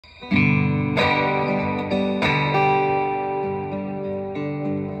When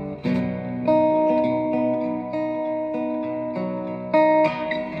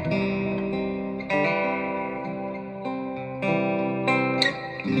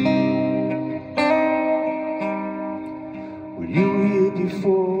you were here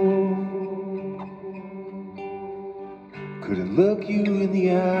before, couldn't look you in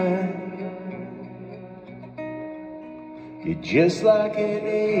the eye. You're just like an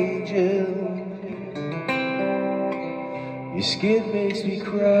angel. Your skin makes me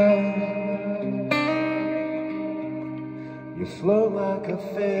cry. You float like a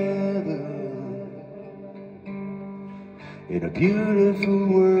feather in a beautiful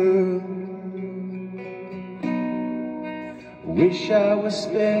world. Wish I was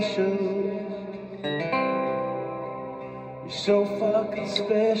special. You're so fucking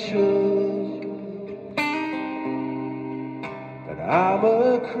special. But I'm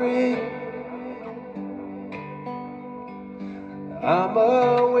a creep. I'm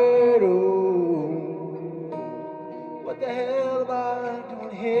a weirdo. What the hell am I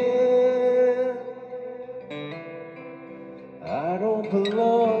doing here? I don't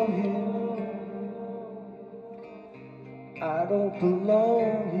belong here. I don't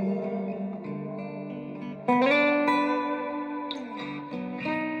belong here.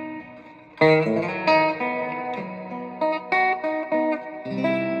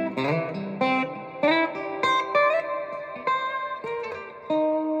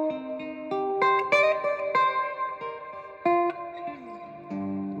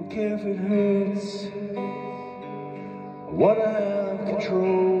 Don't care if it hurts. I wanna have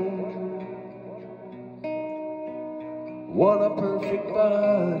control. Want a perfect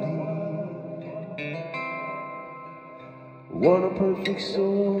body, want a perfect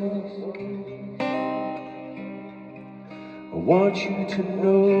soul. I want you to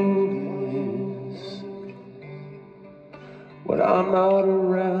notice when I'm not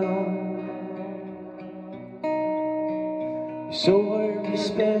around. You're so very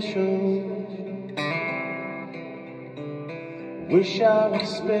special. Wish I was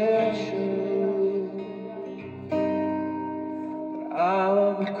special.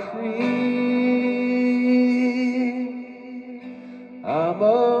 I'm a creep. I'm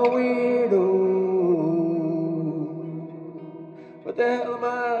a weirdo. What the hell am I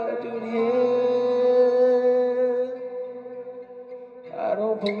doing here? I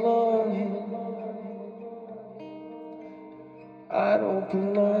don't belong here. I don't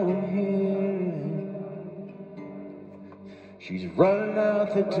belong here. She's running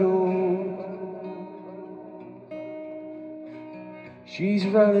out the door. She's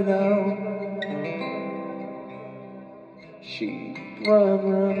running out. She run,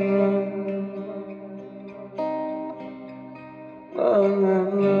 run, run. Run, run,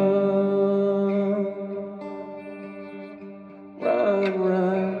 run. Run,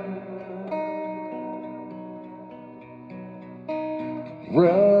 run.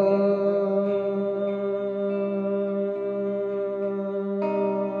 Run.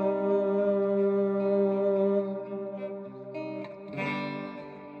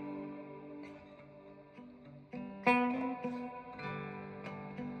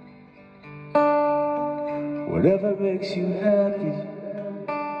 Whatever makes you happy,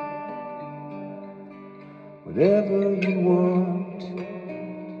 whatever you want.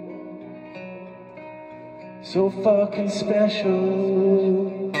 So fucking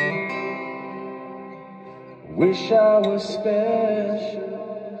special. Wish I was special.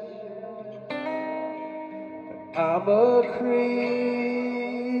 But I'm a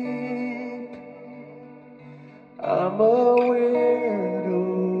creep. I'm a weirdo.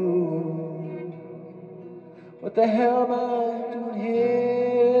 What the hell am I doing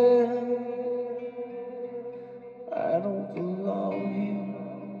here? I don't belong here.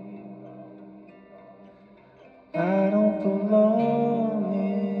 I don't belong.